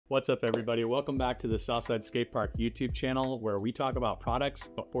What's up, everybody? Welcome back to the Southside Skate Park YouTube channel, where we talk about products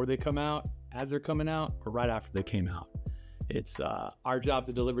before they come out, as they're coming out, or right after they came out. It's our job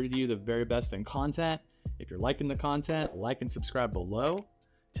to deliver to you the very best in content. If you're liking the content, like and subscribe below.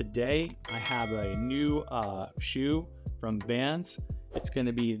 Today, I have a new shoe from Vans. It's going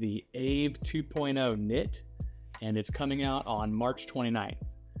to be the AVE 2.0 knit, and it's coming out on March 29th.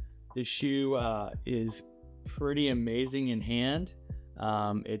 This shoe is pretty amazing in hand.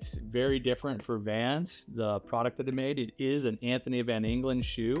 It's very different for Vans. The product that they made, it is an Anthony Van Engelen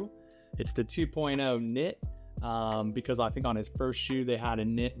shoe. It's the 2.0 knit because I think on his first shoe they had a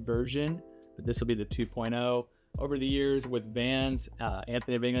knit version, but this will be the 2.0. Over the years with Vans,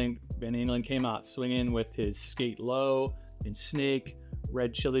 Anthony Van Engelen came out swinging with his skate low and snake,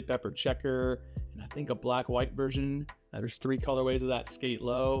 red chili pepper checker, and I think a black-white version. There's 3 colorways of that skate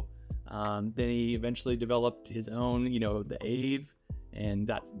low. Then he eventually developed his own, the AVE, and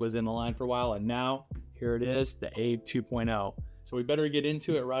that was in the line for a while, and now here it is, the AVE 2.0. So we better get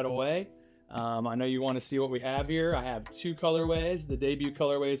into it right away. I know you want to see what we have here. I have 2 colorways. The debut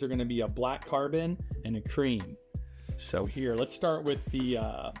colorways are going to be a black carbon and a cream. So here, let's start with the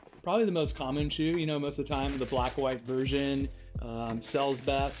probably the most common shoe. Most of the time the black-white version sells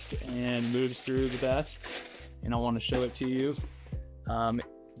best and moves through the best, and I want to show it to you.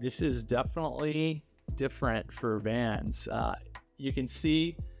 This is definitely different for Vans. You can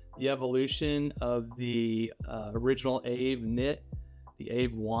see the evolution of the original AVE knit, the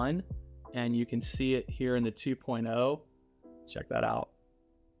AVE 1, and you can see it here in the 2.0. Check that out.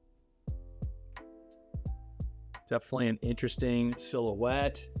 Definitely an interesting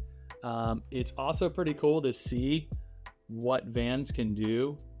silhouette. It's also pretty cool to see what Vans can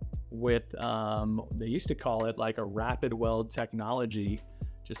do with, they used to call it like a RapidWeld technology.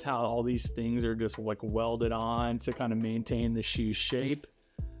 Just how all these things are just like welded on to kind of maintain the shoe shape.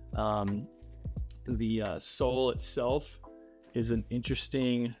 The sole itself is an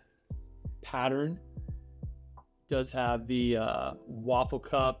interesting pattern. Does have the waffle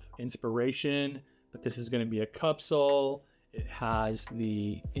cup inspiration, but this is going to be a cup sole. It has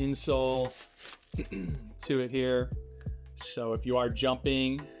the insole to it here, so if you are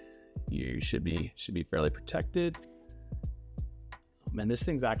jumping, you should be fairly protected. Man, this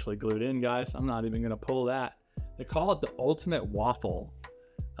thing's actually glued in, guys. I'm not even gonna pull that. They call it the UltimateWaffle.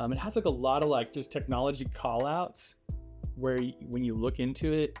 It has like a lot of like just technology call outs where when you look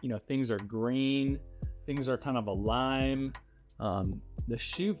into it, things are green, things are kind of a lime. The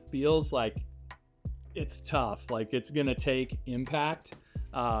shoe feels like it's tough, like it's gonna take impact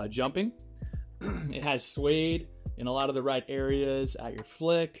jumping. It has suede in a lot of the right areas at your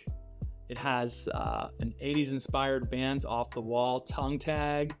flick. It has an 80s inspired Vans off the wall tongue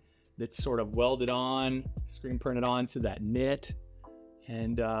tag that's sort of welded on, screen printed onto that knit.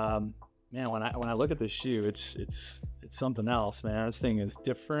 And man, when I look at this shoe, it's something else, man. This thing is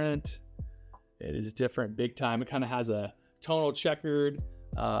different. It is different big time. It kind of has a tonal checkered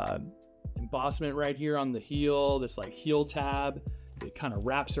embossment right here on the heel, this like heel tab. It kind of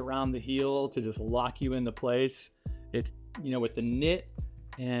wraps around the heel to just lock you into place. It, with the knit,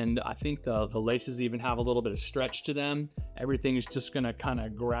 and I think the laces even have a little bit of stretch to them. Everything is just gonna kind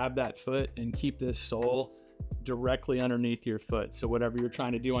of grab that foot and keep this sole directly underneath your foot. So whatever you're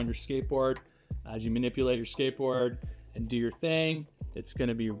trying to do on your skateboard, as you manipulate your skateboard and do your thing, it's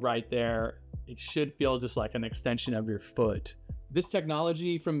gonna be right there. It should feel just like an extension of your foot. This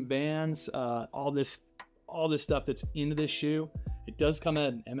technology from Vans, all this stuff that's into this shoe, it does come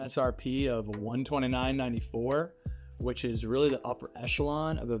at an MSRP of $129.94. which is really the upper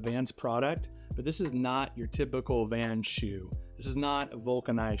echelon of a Vans product, but this is not your typical Vans shoe. This is not a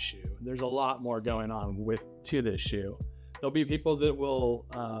vulcanized shoe. There's a lot more going on to this shoe. There'll be people that will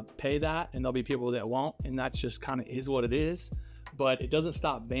pay that, and there'll be people that won't, and that's just kind of is what it is. But it doesn't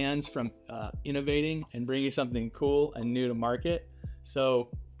stop Vans from innovating and bringing something cool and new to market. So,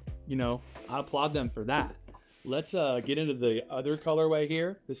 I applaud them for that. Let's get into the other colorway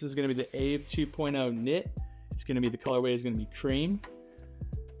here. This is gonna be the AVE 2.0 knit. It's going to be, the colorway is going to be cream.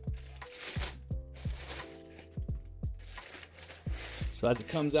 So as it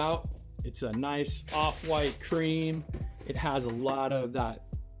comes out, it's a nice off-white cream. It has a lot of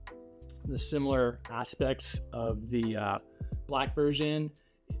the similar aspects of the black version.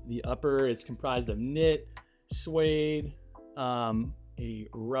 The upper is comprised of knit, suede, a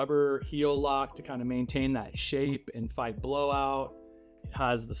rubber heel lock to kind of maintain that shape and fight blowout. It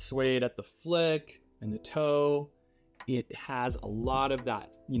has the suede at the flick and the toe. It has a lot of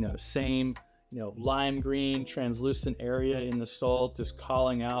that, same, lime green translucent area in the sole, just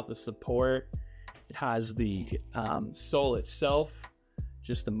calling out the support. It has the sole itself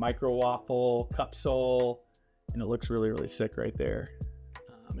just the micro waffle cup sole, and it looks really, really sick right there.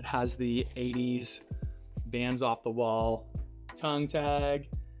 It has the 80s Vans off the wall tongue tag,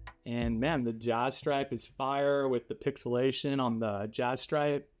 and man, the jazz stripe is fire with the pixelation on the jazz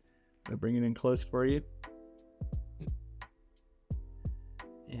stripe. I'm gonna bring it in close for you.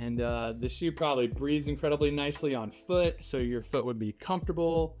 And the shoe probably breathes incredibly nicely on foot, so your foot would be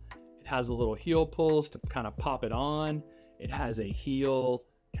comfortable. It has a little heel pulls to kind of pop it on. It has a heel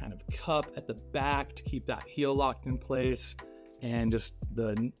kind of cup at the back to keep that heel locked in place. And just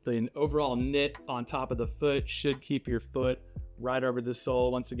the overall knit on top of the foot should keep your foot right over the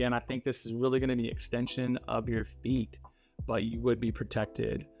sole. Once again, I think this is really going to be an extension of your feet, but you would be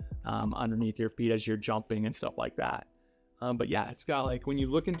protected underneath your feet as you're jumping and stuff like that. But yeah, it's got, like, when you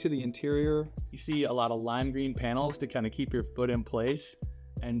look into the interior, you see a lot of lime green panels to kind of keep your foot in place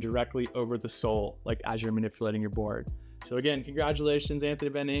and directly over the sole, like as you're manipulating your board. So again, congratulations, Anthony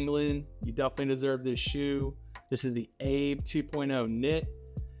Van Engelen. You definitely deserve this shoe. This is the AVE 2.0 knit.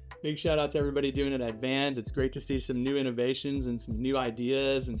 Big shout out to everybody doing it at Vans. It's great to see some new innovations and some new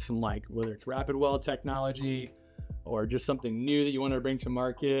ideas and some, like, whether it's RapidWeld technology or just something new that you want to bring to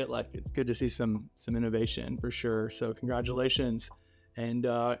market. Like, it's good to see some innovation for sure. So congratulations, and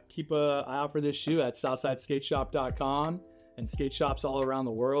keep an eye out for this shoe at southsideskateshop.com and skate shops all around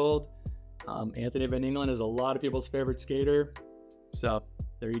the world. Anthony Van Engelen is a lot of people's favorite skater. So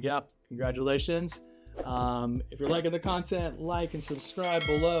there you go. Congratulations. If you're liking the content, like and subscribe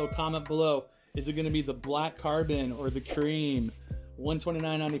below, comment below. Is it going to be the black carbon or the cream?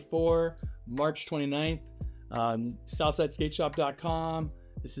 $129.94, March 29th. SouthsideSkateShop.com.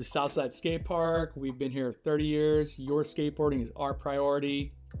 This is Southside Skate Park. We've been here 30 years. Your skateboarding is our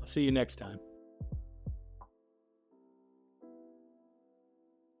priority. I'll see you next time.